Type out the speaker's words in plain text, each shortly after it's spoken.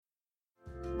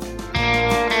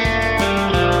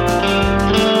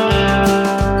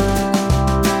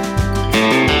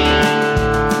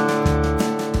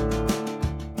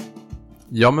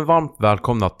Ja, men varmt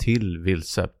välkomna till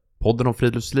Vilse, podden om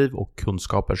friluftsliv och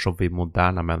kunskaper som vi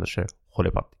moderna människor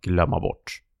håller på att glömma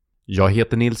bort. Jag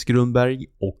heter Nils Grundberg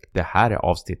och det här är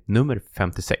avsnitt nummer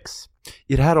 56.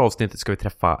 I det här avsnittet ska vi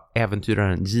träffa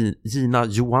äventyraren Gina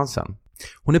Johansen.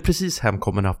 Hon är precis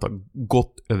hemkommen efter att ha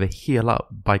gått över hela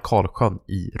Baikalsjön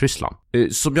i Ryssland.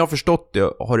 Som jag har förstått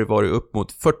det har det varit upp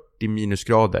mot 40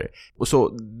 minusgrader. Och så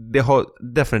det har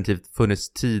definitivt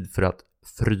funnits tid för att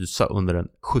frysa under den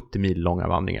 70 mil långa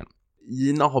vandringen.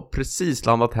 Gina har precis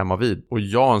landat hemma vid och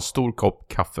jag har en stor kopp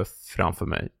kaffe framför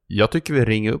mig. Jag tycker vi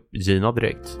ringer upp Gina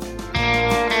direkt.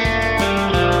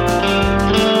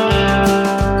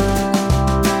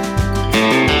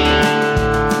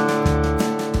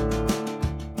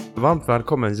 Varmt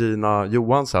välkommen Gina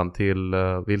Johansen till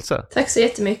Vilse. Tack så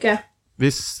jättemycket.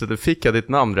 Visst, fick jag ditt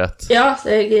namn rätt? Ja,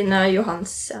 det är Gina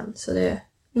Johansen, så det är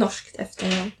norskt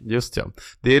efternamn. Just ja.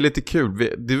 Det är lite kul.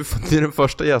 Du är den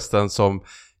första gästen som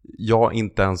jag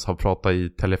inte ens har pratat i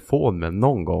telefon med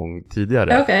någon gång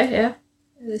tidigare. Okej, ja.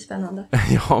 Det är spännande.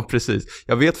 Ja, precis.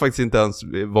 Jag vet faktiskt inte ens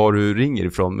var du ringer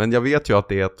ifrån, men jag vet ju att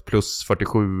det är ett plus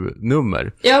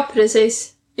 47-nummer. Ja,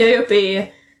 precis. Jag är uppe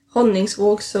i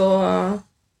Honningsvåg, så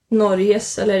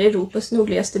Norges eller Europas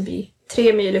nordligaste by.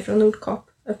 3 mil ifrån Nordkap,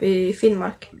 uppe i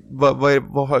Finnmark.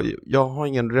 Jag har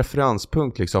ingen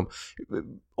referenspunkt liksom.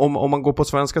 Om man går på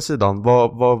svenska sidan,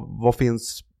 vad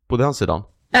finns på den sidan?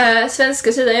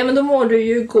 Svenska sidan, ja men då må du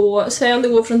ju gå, säg om du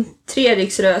går från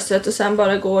Treriksröset och sen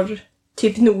bara går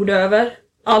typ nordöver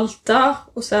Alta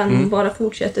och sen bara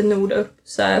fortsätter nord upp,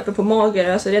 så är uppe på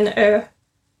Magerö, så det är en ö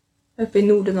uppe i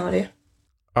Nordnorge.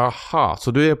 Aha,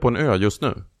 så du är på en ö just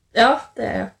nu? Ja, det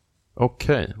är jag.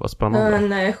 Okej, vad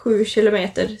spännande. En 7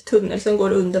 kilometer tunnel som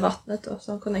går under vattnet och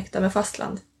som connectar med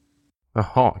fastland.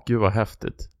 Jaha, gud vad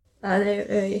häftigt. Ja,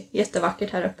 det är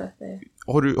jättevackert här uppe.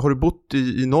 Har du bott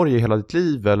i Norge hela ditt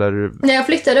liv eller? Nej, jag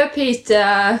flyttade upp hit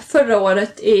förra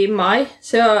året i maj.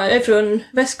 Så jag är från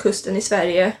västkusten i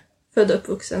Sverige, född och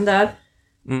uppvuxen där.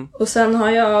 Och sen har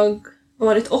jag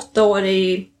varit 8 år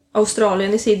i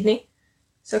Australien, i Sydney.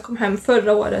 Så jag kom hem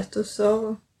förra året och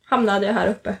så hamnade jag här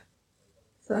uppe.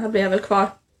 Så här blev jag väl kvar.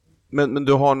 Men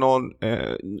du har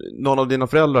någon av dina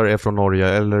föräldrar är från Norge,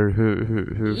 eller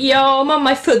hur? Ja,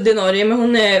 mamma är född i Norge, men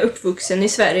hon är uppvuxen i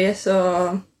Sverige, så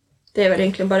det är väl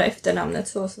egentligen bara efternamnet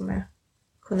så som är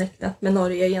connectat med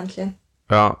Norge egentligen.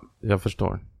 Ja, jag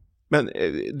förstår. Men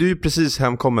du är ju precis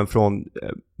hemkommen från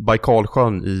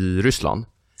Baikalsjön i Ryssland.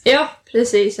 Ja,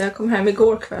 precis. Jag kom hem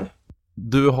igår kväll.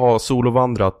 Du har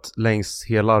solovandrat längs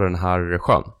hela den här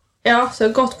sjön. Ja, så jag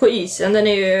har gått på isen. Den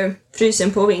är ju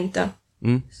frysen på vintern.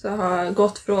 Så jag har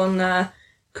gått från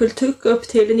Kultuk upp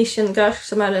till Nishengash,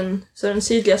 som är den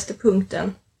sydligaste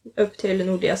punkten, upp till den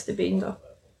nordligaste byn då.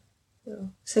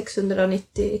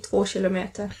 692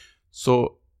 kilometer.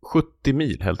 Så 70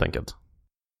 mil helt enkelt?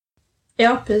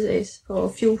 Ja, precis.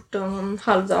 På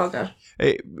 14,5 dagar.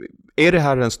 Är det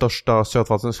här den största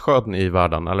sötvattenssjön i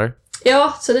världen, eller?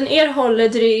 Ja, så den erhåller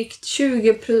drygt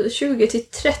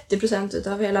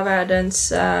 20-30% av hela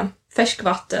världens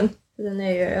färskvatten. Den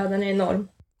är enorm.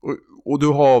 Och du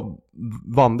har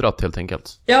vandrat helt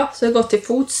enkelt? Ja, så jag har gått till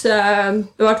fots. Det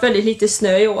har varit väldigt lite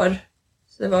snö i år.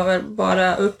 Så det var väl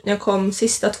bara upp när jag kom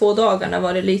sista 2 dagarna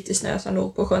var det lite snö som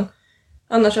låg på sjön.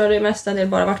 Annars har det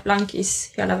mestadels bara varit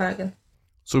blankis hela vägen.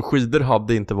 Så skidor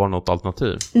hade inte varit något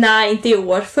alternativ? Nej, inte i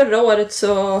år. Förra året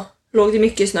så låg det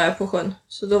mycket snö på sjön.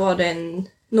 Så då var det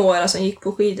några som gick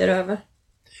på skidor över.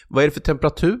 Vad är det för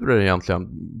temperaturer egentligen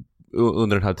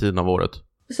under den här tiden av året?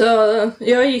 Så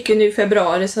jag gick ju nu i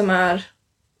februari, som är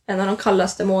en av de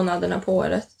kallaste månaderna på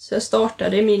året. Så jag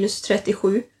startade i minus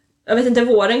 37. Jag vet inte,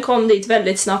 våren kom dit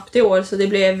väldigt snabbt i år, så det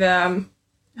blev... Jag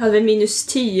hade väl minus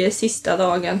 10 sista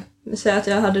dagen. Så att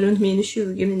jag hade runt minus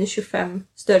 20, minus 25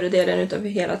 större delen utav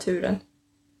hela turen.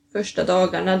 Första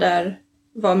dagarna där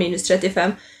var minus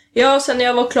 35. Ja, sen när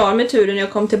jag var klar med turen och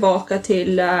jag kom tillbaka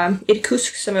till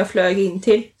Irkutsk som jag flög in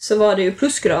till, så var det ju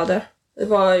plusgrader. Det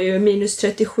var ju minus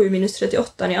 37, minus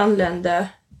 38 när jag anlände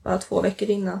bara 2 veckor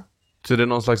innan. Så det är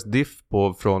någon slags diff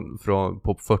på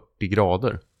 40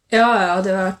 grader? Ja,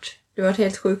 det var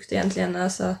helt sjukt egentligen.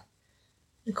 Alltså,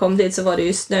 jag kom dit så var det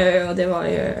ju snö och det var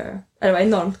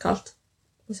enormt kallt.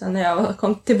 Och sen när jag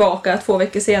kom tillbaka 2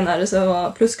 veckor senare så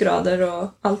var plusgrader och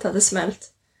allt hade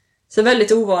smält. Så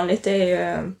väldigt ovanligt.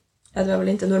 Det var väl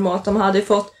inte normalt. De hade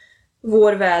fått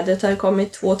vårvädret hade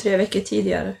kommit 2-3 veckor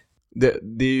tidigare.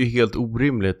 Det är ju helt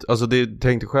orimligt. Alltså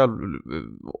tänk dig själv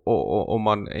om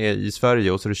man är i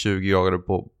Sverige och så är det 20 grader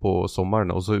på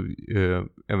sommaren och så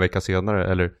en vecka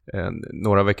senare eller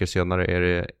några veckor senare är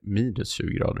det minus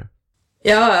 20 grader.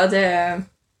 Ja, det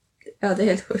är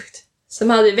helt sjukt. Som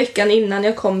hade veckan innan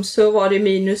jag kom så var det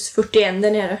minus 41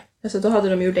 där nere. Alltså då hade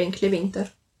de ju ordentlig vinter.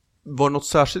 Var det något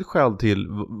särskilt skäl till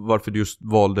varför du just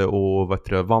valde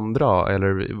att vandra?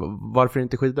 Eller varför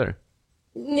inte skidor?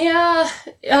 Ja,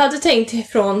 jag hade tänkt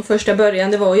från första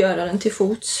början det var att göra den till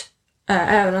fots.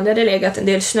 Även om det hade legat en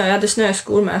del snö. Jag hade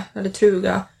snöskor med, eller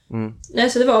truga. Nej,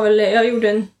 så det var väl, jag gjorde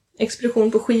en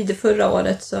expedition på skidor förra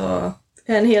året. Så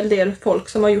en hel del folk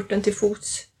som har gjort den till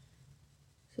fots.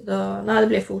 Så då, nej, det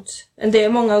blev fots.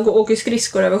 Många åker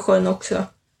skridskor över sjön också.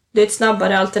 Det är ett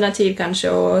snabbare alternativ kanske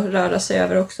att röra sig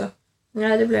över också.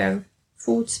 Nej, det blev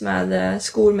fots med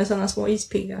skor med sådana små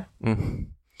ispiggar.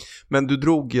 Men du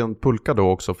drog en pulka då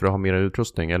också för att ha mer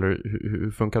utrustning, eller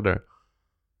hur funkade det?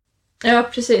 Ja,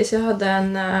 precis. Jag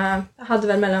hade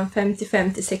väl mellan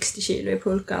 55-60 kilo i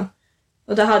pulkan.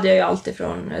 Och där hade jag ju alltid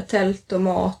från tält och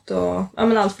mat och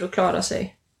allt för att klara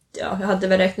sig. Ja, jag hade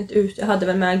väl räknat ut, jag hade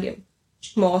väl med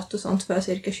mat och sånt för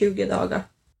cirka 20 dagar.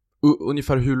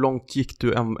 Ungefär hur långt gick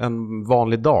du en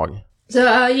vanlig dag? Så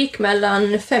jag gick mellan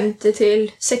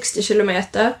 50-60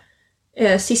 kilometer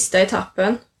sista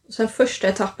etappen. Och sen första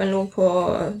etappen låg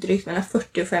på drygt mellan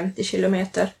 40-50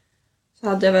 kilometer. Så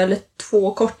hade jag väl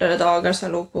 2 kortare dagar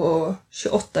som låg på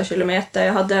 28 kilometer.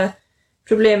 Jag hade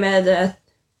problem med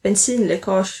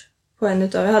bensinläckage på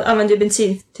jag använde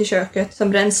bensin till köket som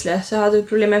bränsle. Så jag hade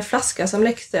problem med en flaska som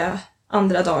läckte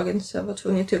andra dagen. Så jag var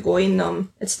tvungen till att gå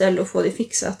inom ett ställe och få det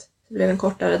fixat. Det blev en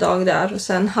kortare dag där. Och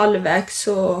sen halvvägs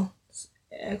så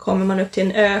kommer man upp till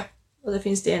en ö. Och det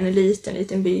finns det en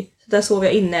liten by. Så där sov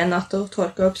jag inne en natt och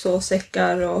torkade upp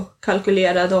sovsäckar och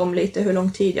kalkylerade om lite hur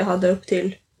lång tid jag hade upp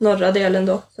till norra delen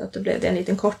då. Så att det blev en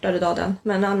liten kortare dag den.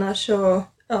 Men annars så,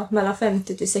 mellan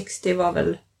 50-60 var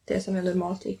väl det som jag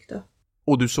normalt gick då.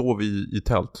 Och du sov i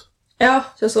tält? Ja,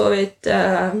 så sov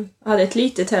jag hade ett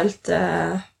litet tält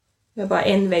med bara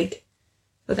en vägg.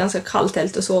 Det var ganska kallt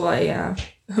tält att sova i.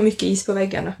 Mycket is på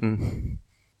väggarna.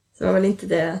 Så det var väl inte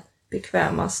det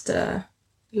bekvämaste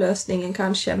lösningen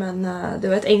kanske. Men det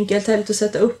var ett enkelt tält att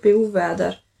sätta upp i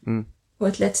oväder. Och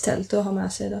ett lätt tält att ha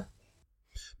med sig då.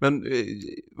 Men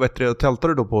tältar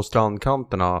du då på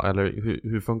strandkanterna eller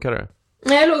hur funkar det?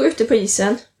 Jag låg ute på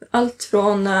isen. Allt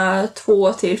från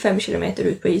 2 till 5 kilometer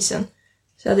ut på isen.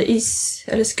 Så jag hade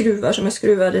eller skruvar som jag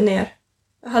skruvade ner.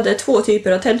 Jag hade 2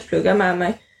 typer av tältpluggar med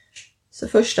mig. Så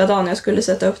första dagen jag skulle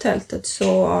sätta upp tältet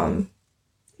så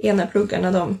ena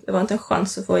pluggarna, det var inte en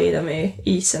chans att få i dem i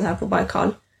isen här på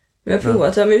Baikal. Men jag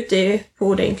provat dem ute på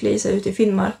ordentlig is ute i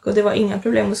Finnmark och det var inga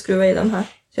problem att skruva i dem här.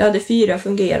 Så jag hade 4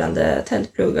 fungerande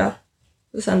tältpluggar.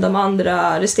 Och sen de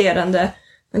andra resterande,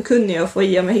 den kunde jag få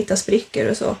i om jag hittade sprickor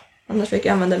och så. Annars fick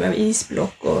jag använda mig av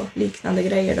isblock och liknande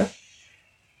grejer då.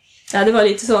 Ja, det var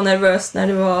lite så nervöst när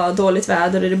det var dåligt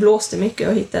väder och det blåste mycket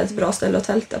och hitta ett bra ställe att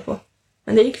tälta på.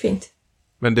 Men det gick fint.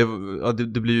 Men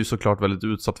det blir ju såklart väldigt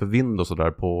utsatt för vind och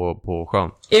sådär på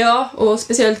sjön. Ja, och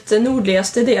speciellt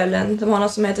nordligaste delen. De har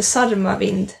något som heter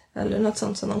Sarmavind. Eller något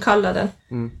sånt som de kallar den.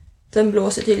 Den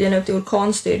blåser tydligen upp till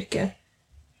orkanstyrkor.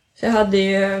 Så jag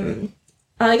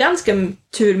hade ganska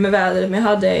tur med vädret. Men jag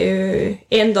hade ju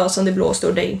en dag som det blåste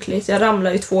ordentligt. Jag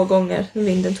ramlade ju 2 gånger.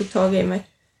 Vinden tog tag i mig.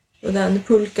 Och den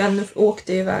pulkan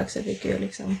åkte iväg så jag fick ju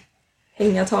liksom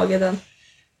hänga tag i den.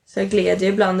 Så jag gled ju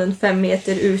ibland en 5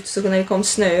 meter ut så när det kom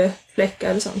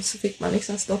snöfläckar och sånt så fick man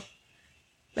liksom stopp.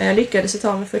 Men jag lyckades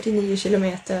ta mig 49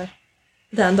 kilometer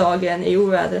den dagen i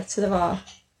ovädret så det var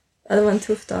en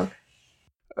tuff dag.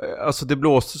 Alltså det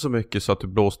blåste så mycket så att du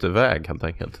blåste iväg helt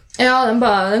enkelt? Ja,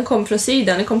 den kom från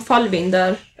sidan. Det kom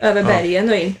fallvindar över bergen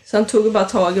och in. Så han tog bara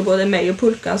tag i både mig och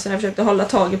pulkan så när jag försökte hålla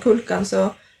tag i pulkan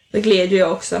så gled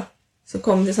jag också. Så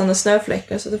kom det sådana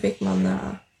snöfläckar så då fick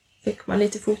man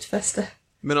lite fotfäste.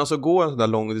 Men alltså gå en sån där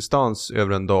lång distans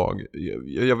över en dag.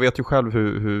 Jag vet ju själv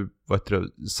hur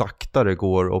sakta det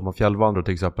går om man fjällvandrar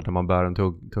till exempel när man bär en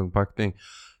tung packning.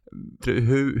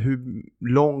 Hur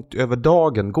långt över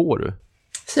dagen går du?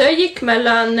 Så jag gick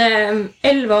mellan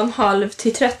 11,5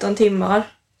 till 13 timmar.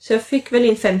 Så jag fick väl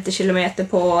in 50 kilometer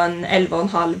på en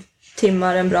 11,5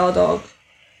 timmar en bra dag.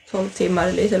 12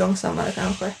 timmar lite långsammare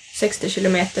kanske. 60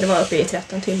 kilometer var uppe i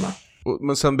 13 timmar.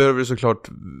 Men sen behöver du såklart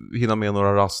hinna med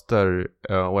några raster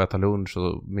och äta lunch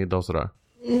och middag och sådär.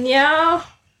 Ja,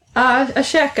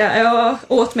 jag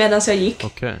åt medan jag gick.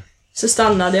 Okay. Så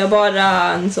stannade jag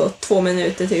bara 2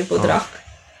 minuter typ och drack.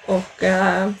 Och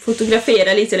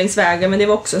fotograferade lite längs vägen. Men det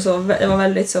var också så, det var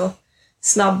väldigt så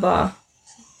snabba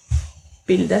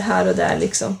bilder här och där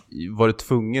liksom. Var du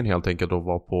tvungen helt enkelt att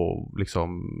vara på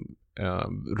liksom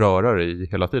röra dig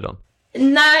hela tiden?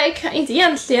 Nej, inte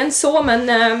egentligen så, men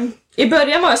i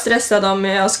början var jag stressad om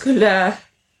jag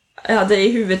hade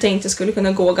i huvudet tänkt att jag skulle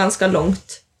kunna gå ganska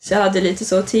långt. Så jag hade lite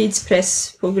så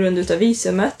tidspress på grund utav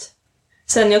visumet.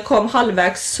 Sen jag kom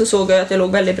halvvägs så såg jag att jag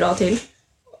låg väldigt bra till.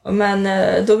 Men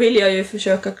då ville jag ju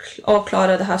försöka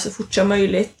avklara det här så fort som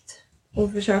möjligt.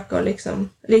 Och försöka liksom,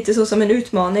 lite så som en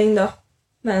utmaning då.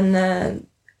 Men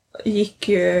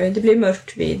det blev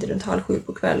mörkt vid runt 6:30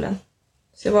 på kvällen.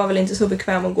 Så jag var väl inte så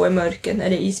bekväm att gå i mörker när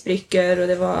det är isbrickor och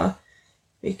det var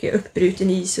mycket uppbruten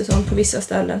is och sånt på vissa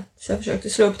ställen. Så jag försökte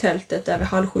slå upp tältet där vid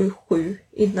 6:30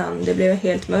 innan det blev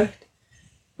helt mörkt.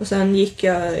 Och sen gick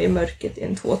jag i mörkret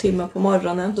i 2 timmar på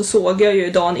morgonen. Då såg jag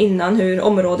ju dagen innan hur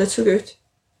området såg ut.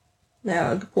 När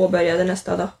jag påbörjade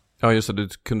nästa dag. Ja, just det. Du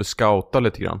kunde scouta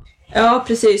lite grann. Ja,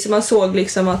 precis. Man såg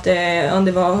liksom att om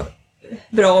det var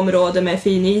bra områden med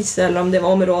fin is eller om det var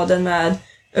områden med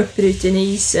uppbruten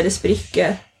is eller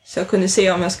sprickor. Så jag kunde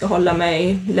se om jag ska hålla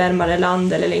mig närmare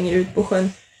land eller längre ut på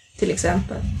sjön till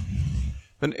exempel.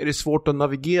 Men är det svårt att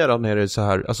navigera när det är så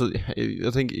här? Alltså,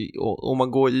 jag tänker, om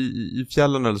man går i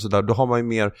fjällen eller sådär, då har man ju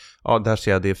mer, ja, där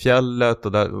ser jag det fjället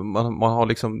och där, man har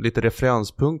liksom lite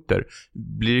referenspunkter.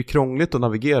 Blir det krångligt att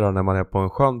navigera när man är på en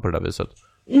sjön på det där viset?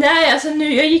 Nej, alltså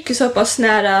jag gick ju så pass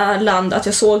nära land att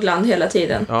jag såg land hela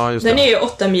tiden. Ja, just det. Den är ju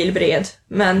 8 mil bred,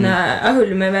 men jag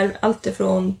höll mig väl alltid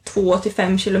från 2 till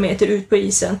 5 kilometer ut på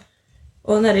isen.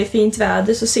 Och när det är fint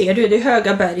väder så ser du det är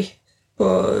höga berg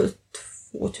på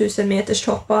 2000 meters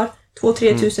toppar,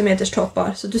 2-3 tusen meters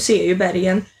toppar, så du ser ju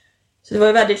bergen. Så det var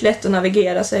ju väldigt lätt att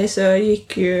navigera sig, så jag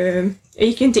gick ju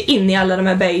inte in i alla de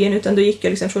här bergen, utan då gick jag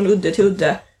liksom från udde till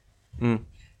udde.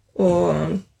 Och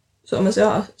så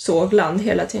jag såg land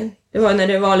hela tiden. Det var när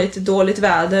det var lite dåligt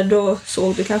väder, då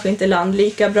såg du kanske inte land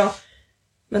lika bra.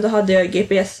 Men då hade jag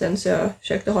GPSen, så jag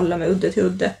försökte hålla mig udde till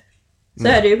udde. Så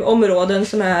är det ju områden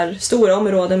som är stora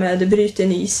områden med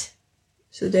bruten is.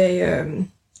 Så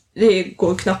det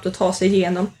går knappt att ta sig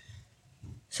igenom.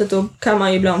 Så då kan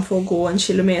man ju ibland få gå 1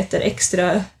 kilometer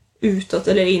extra utåt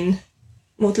eller in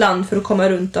mot land för att komma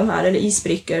runt de här, eller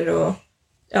isbrickor och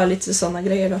ja, lite sådana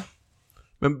grejer då.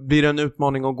 Men blir det en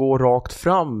utmaning att gå rakt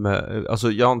fram?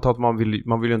 Alltså jag antar att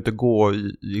man vill ju inte gå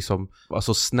liksom,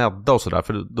 alltså snedda och sådär,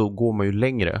 för då går man ju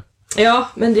längre. Ja,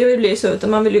 men det blir så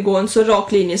utan man vill ju gå en så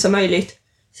rak linje som möjligt.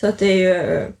 Så att det är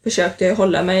ju, försökte jag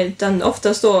hålla mig, utan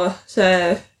oftast då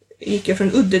så gick jag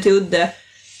från udde till udde.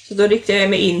 Så då riktade jag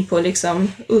mig in på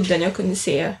liksom udden jag kunde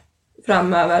se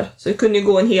framöver. Så jag kunde ju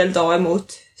gå en hel dag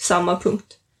emot samma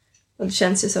punkt. Och det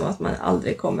känns ju som att man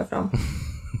aldrig kommer fram.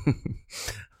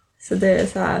 Så det är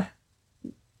så här.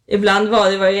 Ibland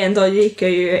var det ju en dag gick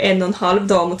jag ju 1,5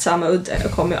 dag mot samma udde.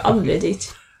 Jag kom ju aldrig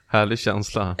dit. Härlig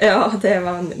känsla. Ja, det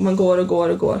är man går och går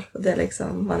och går. Och det är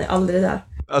liksom, man är aldrig där.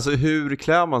 Alltså hur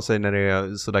klär man sig när det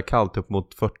är sådär kallt upp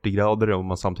mot 40 grader och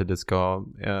man samtidigt ska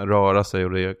röra sig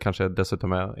och det kanske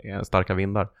dessutom är starka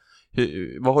vindar?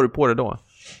 Vad har du på dig då?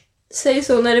 Säg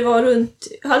så, när det var runt,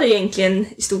 jag hade egentligen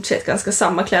i stort sett ganska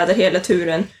samma kläder hela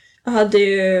turen. Jag hade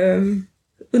ju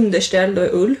underställ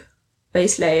och ull,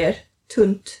 base layer,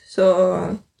 tunt. Så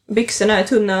byxorna är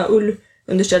tunna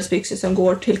ullunderställsbyxor som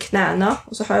går till knäna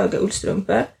och så höga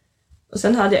ullstrumpor. Och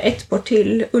sen hade jag ett par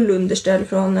till ullunderställ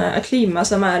från Aklima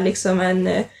som är liksom en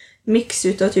mix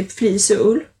utav typ flis och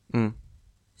ull.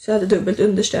 Så jag hade dubbelt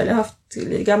underställ. Jag har haft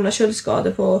gamla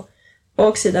köldskador på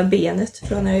baksidan benet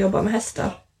från när jag jobbar med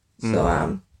hästar. Så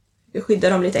jag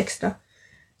skyddar dem lite extra.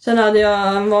 Sen hade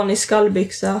jag en vanlig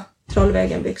skallbyxa,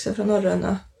 Trollvägenbyxa från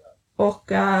Norröna.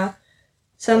 Och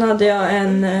sen hade jag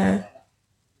en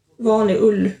vanlig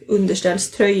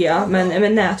ullunderställströja men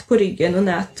med nät på ryggen och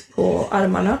nät på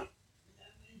armarna.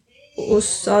 Och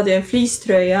så hade jag en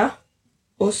fleecetröja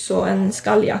och så en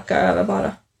skalljacka över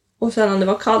bara. Och sen om det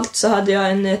var kallt så hade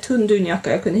jag en tunn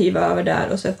dunjacka jag kunde hiva över där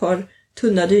och så ett par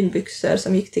tunna dynbyxor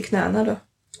som gick till knäna då.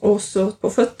 Och så på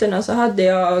fötterna så hade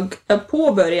jag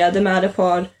påbörjade med ett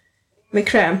par med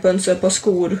crampons och ett par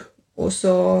skor och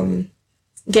så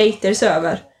gaiters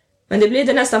över. Men det blev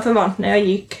det nästan för varmt när jag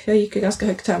gick i ganska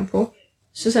högt tempo.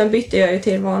 Så sen bytte jag ju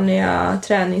till vanliga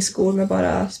träningsskor med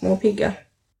bara små piggar.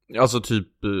 Alltså typ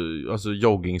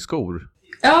joggingskor?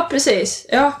 Ja, precis.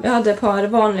 Ja, jag hade ett par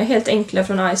vanliga, helt enkla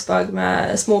från Icebug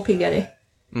med små piggar i.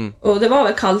 Och det var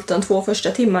väl kallt de 2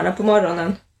 första timmarna på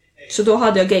morgonen. Så då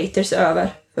hade jag gaiters över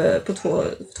på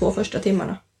 2 första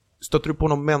timmarna. Stötte du på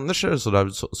någon människor sådär,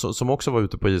 som också var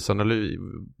ute på isen? Eller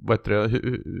vad heter det?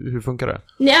 Hur funkar det?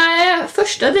 Nej,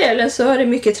 första delen så är det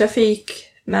mycket trafik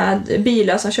med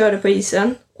bilar som körde på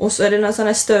isen. Och så är det några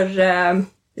sådana större,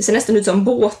 det ser nästan ut som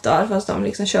båtar fast de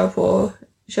liksom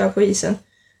kör på isen.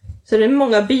 Så det är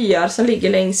många byar som ligger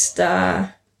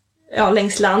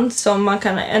längs land som man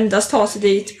kan endast ta sig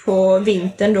dit på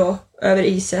vintern då, över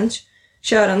isen.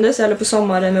 Körandes eller på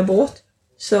sommaren med båt.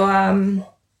 Så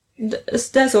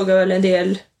där såg jag väl en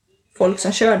del folk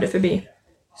som körde förbi.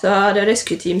 Så jag hade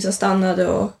rescue team som stannade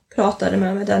och pratade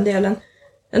med mig den delen.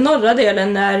 Den norra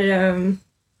delen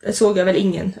där såg jag väl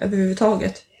ingen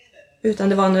överhuvudtaget. Utan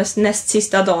det var näst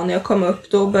sista dagen jag kom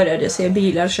upp, då började jag se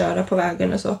bilar köra på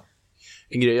vägen och så.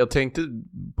 En grej jag tänkte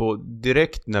på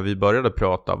direkt när vi började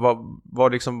prata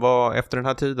var efter den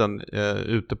här tiden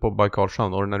ute på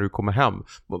Bajkalsjön och när du kommer hem,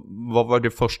 vad var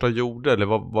det första du gjorde, eller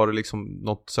var det liksom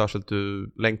något särskilt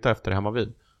du längtade efter hemma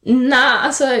vid? Nej,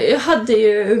 alltså jag hade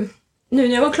ju, nu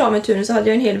när jag var klar med turen så hade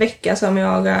jag en hel vecka som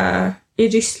jag i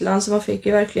Ryssland, så man fick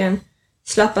ju verkligen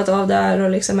slappat av där och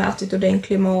liksom ätit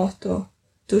ordentlig mat och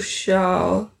duscha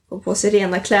och få på sig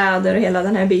rena kläder och hela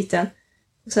den här biten.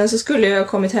 Och sen så skulle jag ha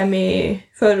kommit hem i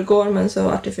förrgår, men så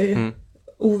var det för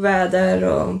oväder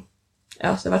och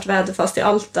ja, så vart väder fast i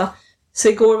Alta. Så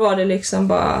igår var det liksom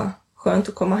bara skönt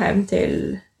att komma hem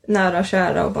till nära och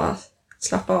kära och bara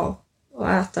slappa av och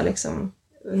äta liksom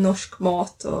norsk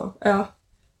mat och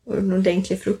en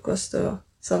ordentlig frukost och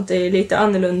sånt. Det är lite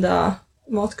annorlunda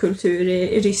matkultur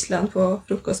i Ryssland på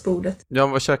frukostbordet. Ja,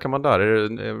 vad käkar man där? Är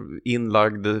det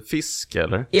inlagd fisk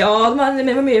eller? Ja,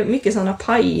 det var mycket sådana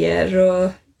pajer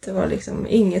och det var liksom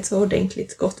inget så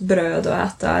ordentligt gott bröd att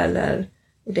äta eller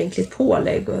ordentligt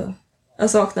pålägg. Och jag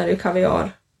saknade ju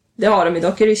kaviar. Det har de ju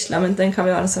dock i Ryssland, men inte den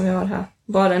kaviaren som vi har här.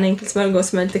 Bara en enkel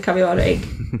smörgås med lite kaviar och ägg.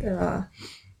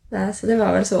 Så det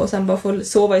var väl så. Och sen bara få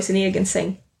sova i sin egen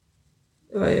säng.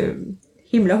 Det var ju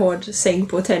himla hård säng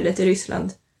på hotellet i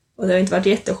Ryssland. Och det har inte varit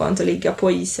jätteskönt att ligga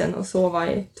på isen och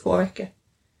sova i 2 veckor.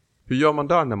 Hur gör man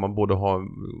där när man både har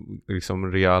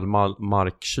liksom rejäl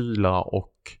markkyla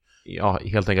och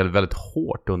helt enkelt väldigt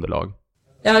hårt underlag?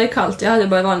 Ja, det är kallt. Jag hade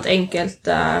bara vanligt enkelt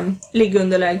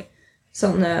liggunderlägg.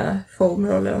 Sån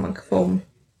foamroller, om man kan foam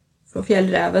från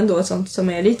fjällräven då, sånt som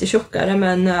är lite tjockare.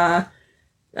 Men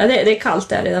det är kallt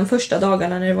där. Det är de första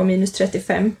dagarna när det var minus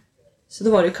 35. Så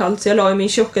då var det kallt. Så jag la min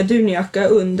tjocka dunjacka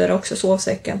under också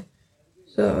sovsäcken.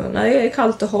 Så när det är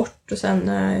kallt och hårt och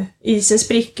sen isen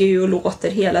spricker ju och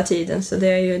låter hela tiden, så det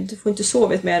är ju, du får inte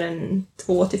sovit mer än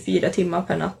 2 till 4 timmar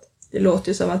per natt. Det låter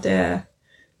ju som att det är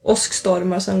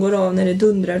åskstormar som går av när det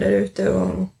dundrar där ute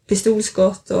och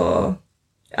pistolskott och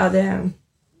det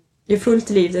är fullt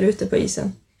liv där ute på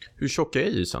isen. Hur tjock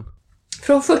är isen?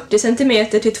 Från 40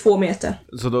 centimeter till 2 meter.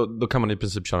 Så då kan man i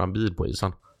princip köra en bil på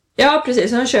isen? Ja,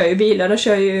 precis. Han kör ju bilar.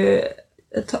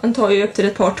 Han tar ju upp till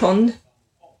ett par ton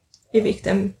i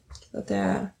vikten. Så att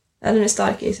den är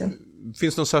stark isen.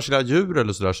 Finns det några särskilda djur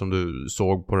eller sådär som du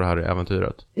såg på det här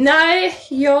äventyret? Nej,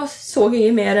 jag såg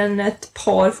inget mer än ett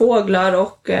par fåglar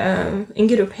och en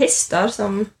grupp hästar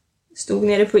som stod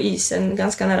nere på isen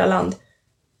ganska nära land.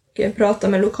 Jag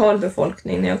pratade med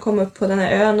lokalbefolkningen när jag kom upp på den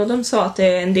här ön och de sa att det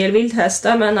är en del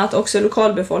vildhästar, men att också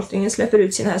lokalbefolkningen släpper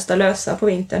ut sina hästar lösa på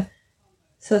vintern.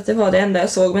 Så att det var det enda jag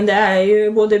såg, men det är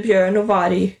ju både björn och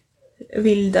varg,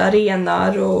 vilda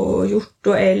renar och hjort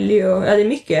och älg och det är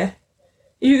mycket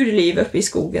djurliv uppe i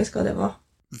skogen ska det vara.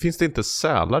 Finns det inte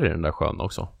sälar i den där sjön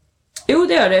också? Jo,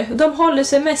 det gör det. De håller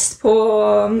sig mest på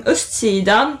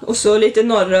östsidan och så lite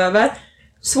norröver.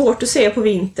 Svårt att se på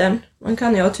vintern. Man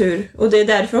kan ju ha tur. Och det är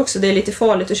därför också det är lite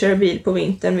farligt att köra bil på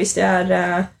vintern. Visst det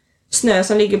är snö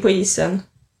som ligger på isen.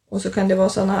 Och så kan det vara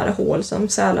sådana här hål som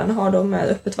sälarna har då med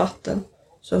öppet vatten.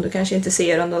 Som du kanske inte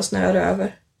ser om de snöar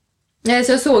över. Nej,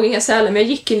 så jag såg inga sälar,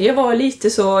 men jag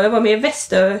var mer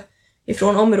väster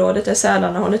ifrån området där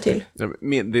sälarna håller till.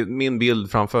 Min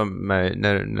bild framför mig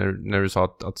när du sa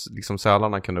att liksom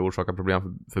sälarna kunde orsaka problem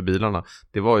för bilarna,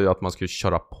 det var ju att man skulle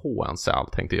köra på en säl,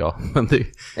 tänkte jag. Men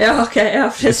ja, okej, ja,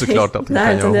 precis. Det är såklart att det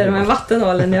kan göra. Det är med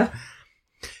vattenhålen, ja.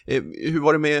 Hur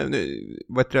var det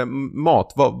med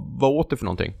mat? Vad åt du för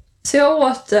någonting? Så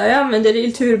jag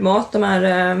använde turmat, de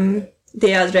här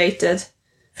dehydrated,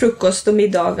 frukost och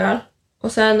middagar.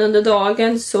 Och sen under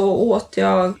dagen så åt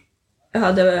jag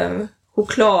hade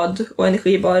choklad och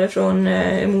energibarer från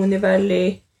Mooney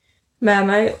Valley med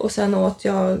mig. Och sen åt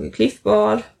jag Cliff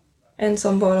Bar, en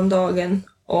sån bar om dagen.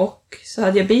 Och så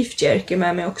hade jag beef jerky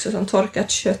med mig också, som torkat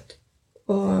kött.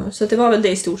 Så det var väl det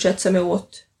i stort sett som jag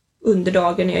åt under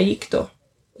dagen när jag gick då.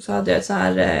 Och så hade jag ett så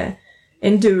här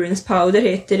endurance powder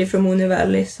heter det från Mooney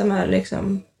Valley, som är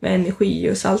liksom med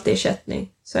energi och saltersättning.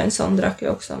 Så en sån drack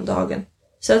jag också om dagen.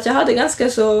 Så att jag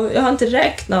har inte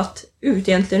räknat ut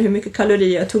egentligen hur mycket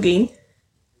kalorier jag tog in.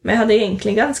 Men jag hade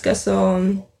egentligen ganska så...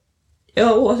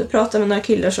 Jag pratade med några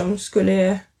killar som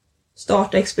skulle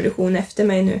starta expedition efter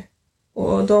mig nu.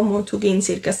 Och de tog in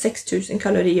cirka 6000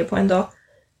 kalorier på en dag.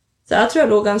 Så jag tror jag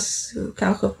låg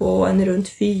kanske på runt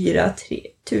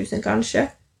 4000 kanske.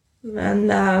 Men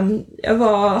jag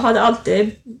hade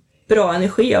alltid bra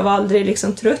energi. Jag var aldrig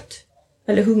liksom trött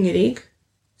eller hungrig.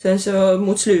 Sen så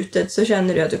mot slutet så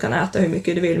känner du att du kan äta hur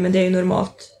mycket du vill, men det är ju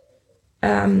normalt.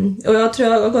 Och jag tror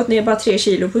jag har gått ner bara 3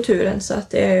 kilo på turen, så att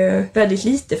det är väldigt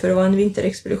lite för att vara en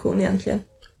vinterexpedition egentligen.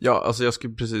 Ja, alltså jag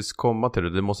skulle precis komma till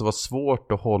det. Det måste vara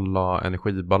svårt att hålla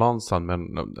energibalansen, men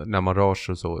när man rör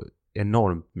sig så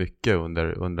enormt mycket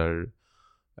under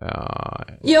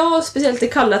Ja, speciellt i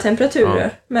kalla temperaturer.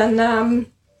 Ja. Men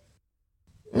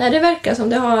nej, det verkar som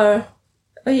det har...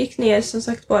 Jag gick ner som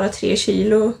sagt bara 3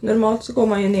 kilo. Normalt så går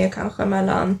man ju ner kanske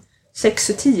mellan 6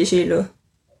 och 10 kilo,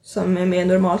 som är mer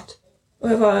normalt. Och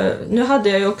nu hade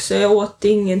jag ju också, jag åt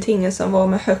ingenting som var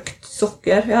med högt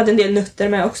socker. Jag hade en del nötter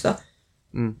med också.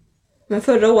 Men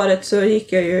förra året så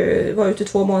var ute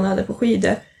 2 månader på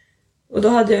skidor. Och då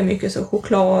hade jag mycket så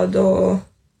choklad och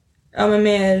men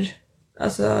mer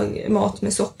alltså mat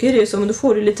med socker. Det är som, då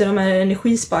får du lite de här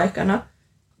energisparkarna.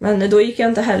 Men då gick jag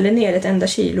inte heller ner ett enda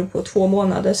kilo på 2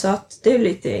 månader, så att det är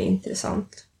lite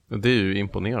intressant. Det är ju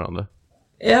imponerande.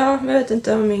 Ja, men jag vet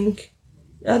inte om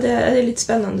det är lite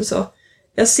spännande så.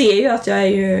 Jag ser ju att jag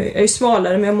är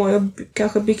smalare, men jag har ju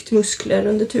kanske byggt muskler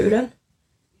under turen.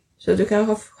 Så du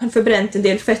kanske har förbränt en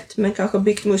del fett, men kanske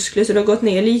byggt muskler, så du har gått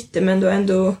ner lite, men du har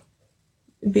ändå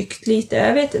byggt lite.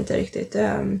 Jag vet inte riktigt.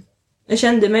 Jag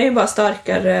kände mig ju bara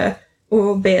starkare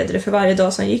och bättre för varje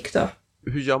dag som gick då.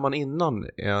 Hur gör man innan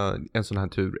en sån här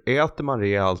tur? Äter man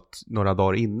rejält några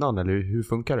dagar innan, eller hur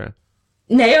funkar det?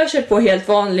 Nej, jag har kört på helt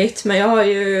vanligt, men jag har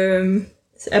ju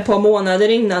ett par månader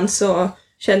innan så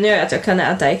känner jag att jag kan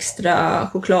äta extra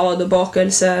choklad och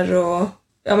bakelser och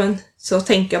så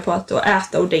tänker jag på att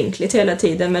äta ordentligt hela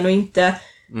tiden, men att inte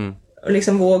och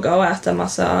liksom våga och äta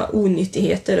massa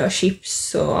onyttigheter och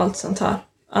chips och allt sånt här.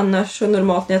 Annars så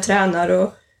normalt när jag tränar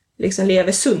och liksom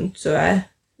lever sunt så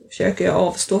försöker jag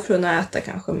avstå från att äta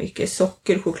kanske mycket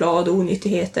socker, choklad,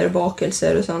 onyttigheter,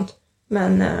 bakelser och sånt.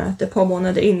 Men ett par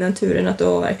månader innan turen att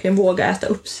då verkligen våga äta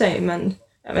upp sig. Men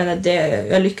jag menar,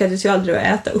 jag lyckades ju aldrig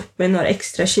att äta upp med några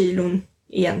extra kilon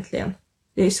egentligen.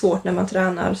 Det är svårt när man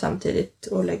tränar samtidigt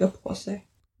och lägga på sig.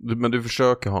 Men du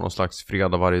försöker ha någon slags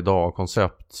fredag varje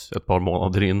dag-koncept ett par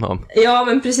månader innan. Ja,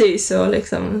 men precis. Och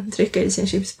liksom trycka i sin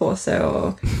chipspåse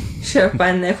och köpa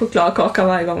en chokladkaka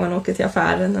varje gång man åker till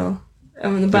affären. Och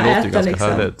bara det låter äta ju ganska liksom.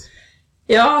 Härligt.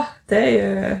 Ja, det är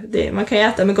ju det. Man kan ju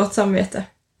äta med gott samvete.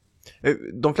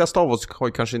 De flesta av oss har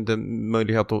ju kanske inte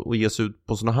möjlighet att ge sig ut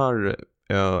på såna här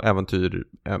äventyr.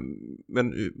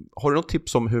 Men har du något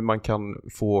tips om hur man kan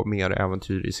få mer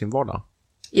äventyr i sin vardag?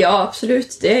 Ja,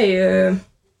 absolut.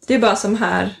 Det är bara som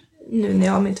här, nu när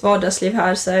jag har mitt vardagsliv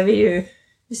här, så är vi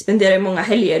spenderar många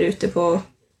helger ute på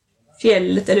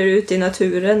fjället eller ute i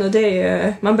naturen. Och det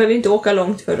är man behöver inte åka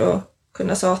långt för att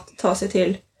kunna ta sig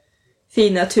till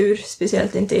fin natur.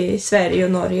 Speciellt inte i Sverige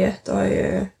och Norge. Då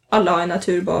har alla har en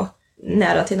natur bara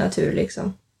nära till natur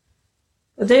liksom.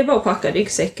 Och det är bara att packa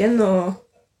ryggsäcken och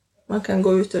man kan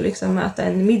gå ut och liksom äta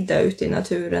en middag ute i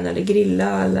naturen eller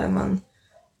grilla, eller man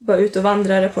bara ut och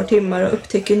vandrar ett par timmar och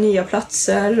upptäcker nya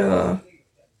platser.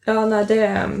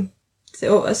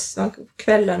 Och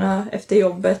kvällarna efter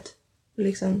jobbet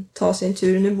liksom ta sin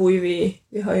tur. Nu bor ju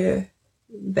vi har ju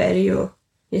berg och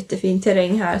jättefin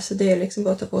terräng här, så det är liksom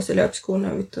bara att ta på sig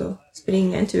löpskorna ut och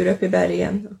springa en tur upp i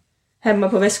bergen. Hemma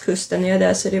på västkusten när jag är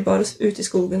där, så är det bara ut i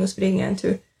skogen och springa en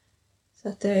tur. Så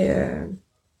att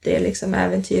det är liksom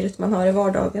äventyret man har i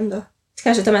vardagen då.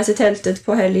 Kanske ta med sig tältet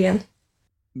på helgen.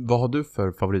 Vad har du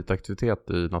för favoritaktivitet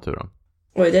i naturen?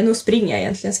 Det är nog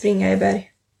springa i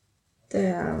berg.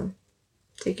 Det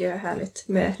tycker jag är härligt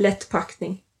med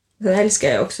lättpackning. Sen älskar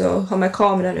jag också att ha med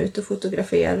kameran ut och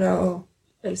fotografera, och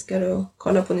älskar att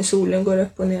kolla på när solen går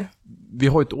upp och ner. Vi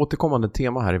har ett återkommande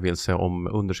tema här i Vilse om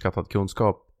underskattad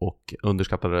kunskap och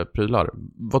underskattade prylar.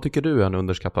 Vad tycker du är en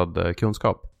underskattad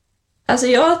kunskap? Alltså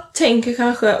jag tänker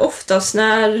kanske oftast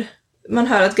när man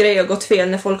hör att grejer har gått fel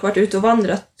när folk varit ute och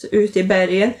vandrat ute i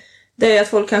bergen. Det är att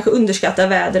folk kanske underskattar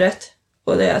vädret.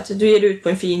 Och det är att du ger ut på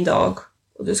en fin dag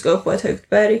och du ska upp på ett högt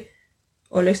berg.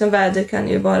 Och liksom väder kan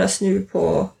ju bara snu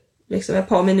på liksom ett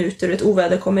par minuter och ett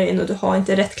oväder kommer in och du har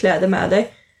inte rätt kläder med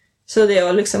dig. Så det är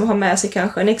att liksom ha med sig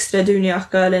kanske en extra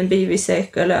dunjacka eller en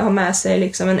bivisäck, eller ha med sig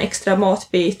liksom en extra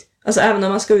matbit. Alltså även om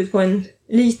man ska ut på en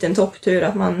liten topptur,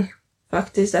 att man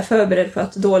faktiskt är förberedd på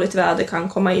att dåligt väder kan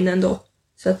komma in ändå.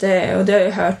 Så att det har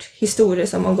jag hört historier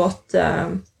som har gått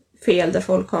fel, där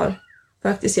folk har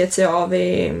faktiskt gett sig av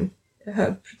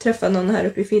jag träffade någon här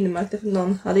uppe i Finnmark där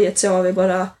någon hade gett sig av i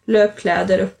bara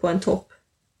löpkläder upp på en topp.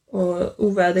 Och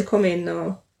oväder kom in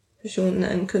och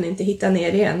personen kunde inte hitta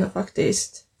ner igen och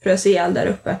faktiskt frös ihjäl där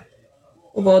uppe.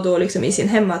 Och var då liksom i sin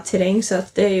hemmaterräng, så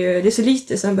att det är så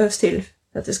lite som behövs till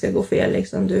att det ska gå fel.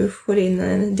 Liksom. Du får in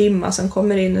en dimma som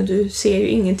kommer in och du ser ju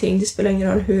ingenting. Det spelar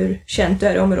ingen roll hur känt du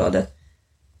är i området.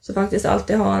 Så faktiskt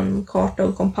alltid ha en karta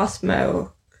och kompass med och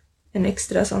en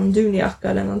extra sån dunjacka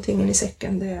eller någonting i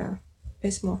säcken. Det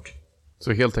är smart.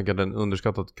 Så helt enkelt en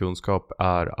underskattad kunskap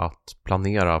är att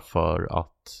planera för att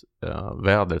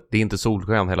vädret, det är inte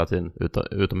solsken hela tiden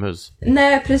utomhus.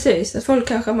 Nej, precis. Folk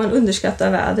kanske man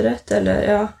underskattar vädret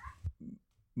eller ja.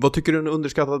 Vad tycker du är en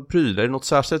underskattad pryl? Är det något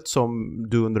särskilt som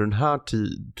du under den här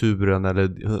turen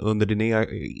eller under din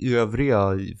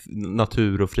övriga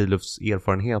natur- och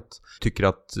friluftserfarenhet tycker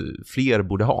att fler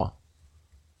borde ha?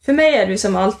 För mig är det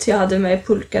som allt jag hade med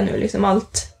pulka nu. Liksom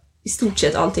allt, i stort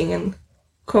sett allting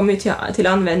kommer till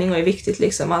användning och är viktigt.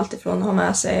 Liksom allt ifrån att ha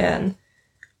med sig en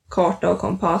karta och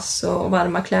kompass och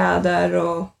varma kläder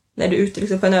och när du är ute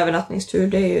liksom på en övernattningstur,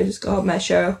 det är ju, du ska ha med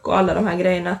kök och alla de här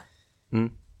grejerna.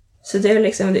 Mm. Så det är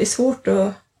liksom, det är svårt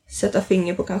att sätta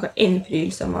finger på kanske en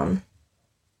pryl som man,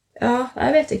 ja,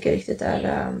 jag vet inte riktigt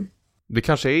där. Det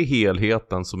kanske är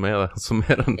helheten som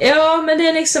är den. Ja, men det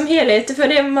är liksom helheten, för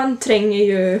det man tränger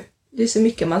ju, det är så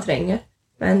mycket man tränger.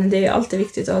 Men det är alltid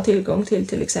viktigt att ha tillgång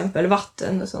till exempel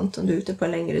vatten och sånt om du är ute på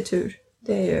en längre tur.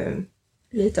 Det är ju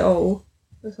lite A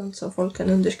och sånt som folk kan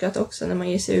underskatta också när man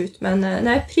ger sig ut. Men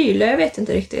nej, prylar, jag vet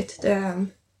inte riktigt.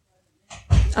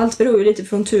 Allt beror ju lite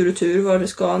från tur och tur var du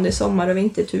ska. Om det är sommar- och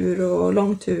vintertur och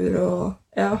långtur och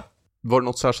ja. Var det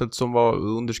något särskilt som var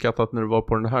underskattat när du var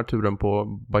på den här turen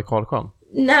på Baikalsjön?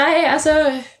 Nej, alltså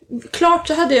klart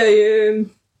så hade jag ju...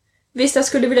 Visst, jag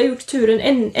skulle vilja gjort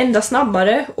turen ända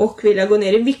snabbare och vilja gå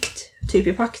ner i vikt, typ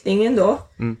i packningen då.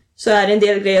 Mm. Så är det en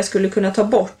del grejer jag skulle kunna ta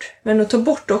bort. Men att ta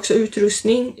bort också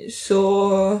utrustning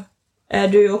så är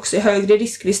du också i högre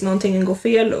risk hvis någonting går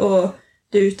fel och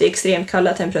du är ute i extremt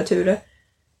kalla temperaturer.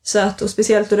 Så att, och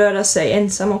speciellt att röra sig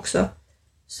ensam också.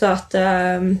 Så att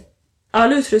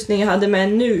all utrustning jag hade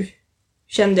med nu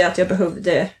kände jag att jag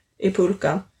behövde i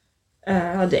pulkan.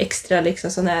 Jag hade extra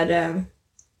liksom sån här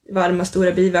varma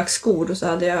stora bivaxskor och så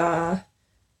hade jag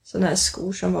såna här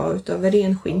skor som var utav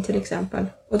renskinn till exempel.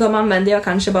 Och de använde jag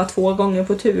kanske bara 2 gånger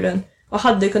på turen och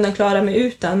hade kunnat klara mig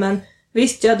utan, men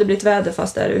visst, jag hade blivit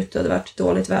väderfast där ute och det varit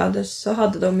dåligt väder så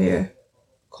hade de ju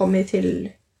kommit till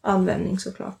användning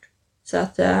såklart. Så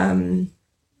att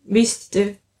visst,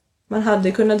 man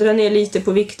hade kunnat dra ner lite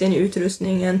på vikten i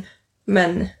utrustningen,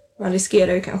 men man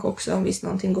riskerar ju kanske också om visst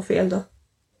någonting går fel då.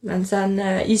 Men sen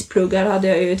ispluggar hade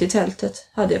jag ju till tältet.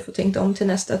 Hade jag fått tänkt om till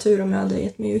nästa tur om jag hade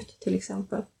gett mig ut till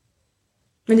exempel.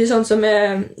 Men det är sånt som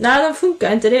nej, de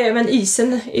funkar inte det. Men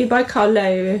isen i Baikal är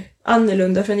ju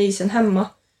annorlunda från isen hemma.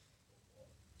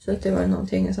 Så att det var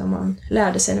någonting som man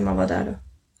lärde sig när man var där då.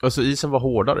 Alltså isen var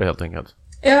hårdare helt enkelt?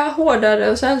 Ja,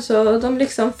 hårdare och sen så de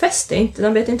liksom fäste inte.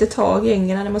 De vet inte tag i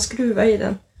ängarna när man skruvar i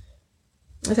den.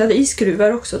 Jag hade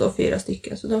isskruvar också då, 4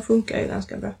 stycken. Så de funkar ju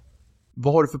ganska bra.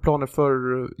 Vad har du för planer för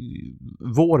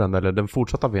våren eller den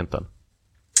fortsatta vintern?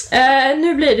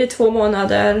 Nu blir det 2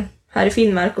 månader här i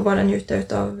Finnmark och bara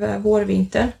njuta av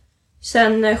vårvintern.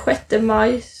 Sen 6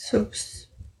 maj så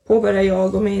påbörjar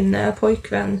jag och min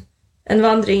pojkvän en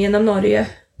vandring genom Norge.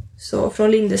 Så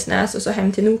från Lindesnäs och så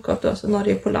hem till Nordkap då, så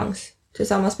Norge på langs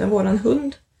tillsammans med våran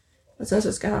hund. Och sen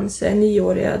så ska hans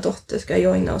 9-åriga dotter ska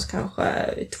joina oss kanske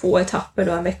 2 etapper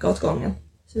då, en vecka åt gången.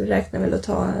 Så vi räknar väl att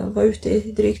vara ute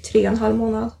i drygt 3,5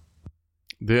 månad.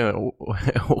 Det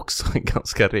är också en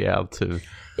ganska rejäl tur.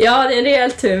 Ja, det är en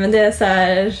rejäl tur, men det är så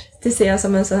här, det ser jag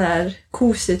som en sån här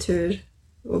kosetur.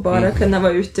 Och bara kunna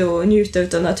vara ute och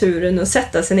njuta av naturen och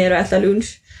sätta sig ner och äta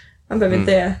lunch. Man behöver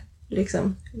inte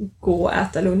liksom gå och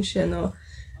äta lunchen och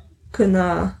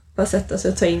kunna bara sätta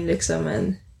sig och ta in liksom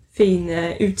en fin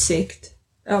utsikt.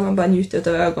 Ja, man bara njuter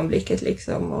av ögonblicket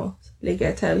liksom och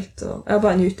ligga i tält och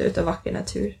bara njuta av vacker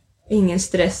natur. Ingen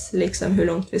stress liksom hur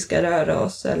långt vi ska röra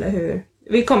oss eller hur.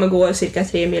 Vi kommer gå cirka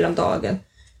 3 mil om dagen.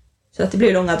 Så att det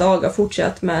blir långa dagar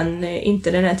fortsatt, men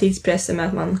inte den här tidspressen med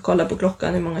att man kollar på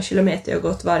klockan hur många kilometer jag har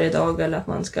gått varje dag eller att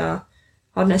man ska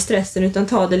ha den här stressen, utan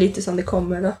ta det lite som det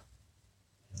kommer då.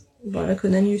 Bara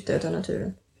kunna njuta av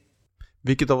naturen.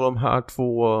 Vilket av de här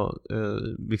 2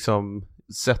 liksom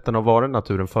sätten att vara i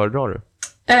naturen föredrar du?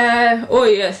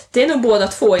 Det är nog båda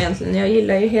 2 egentligen. Jag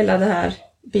gillar ju hela det här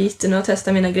biten och att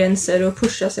testa mina gränser och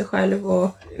pusha sig själv och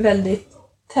väldigt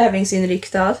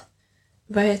tävlingsinriktad.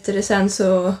 Vad heter det sen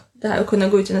så det här att kunna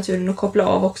gå ut i naturen och koppla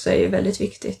av också är ju väldigt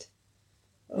viktigt.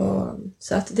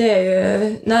 Så att det är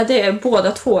ju, nej, det är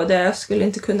båda 2. Jag skulle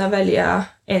inte kunna välja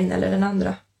en eller den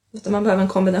andra. Utan man behöver en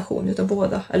kombination utav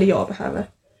båda, eller jag behöver.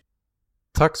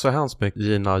 Tack så hemskt mycket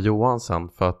Gina Johansson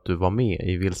för att du var med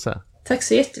i Vilse. Tack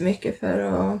så jättemycket för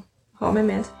att ha mig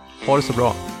med. Ha det så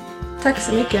bra. Tack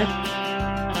så mycket.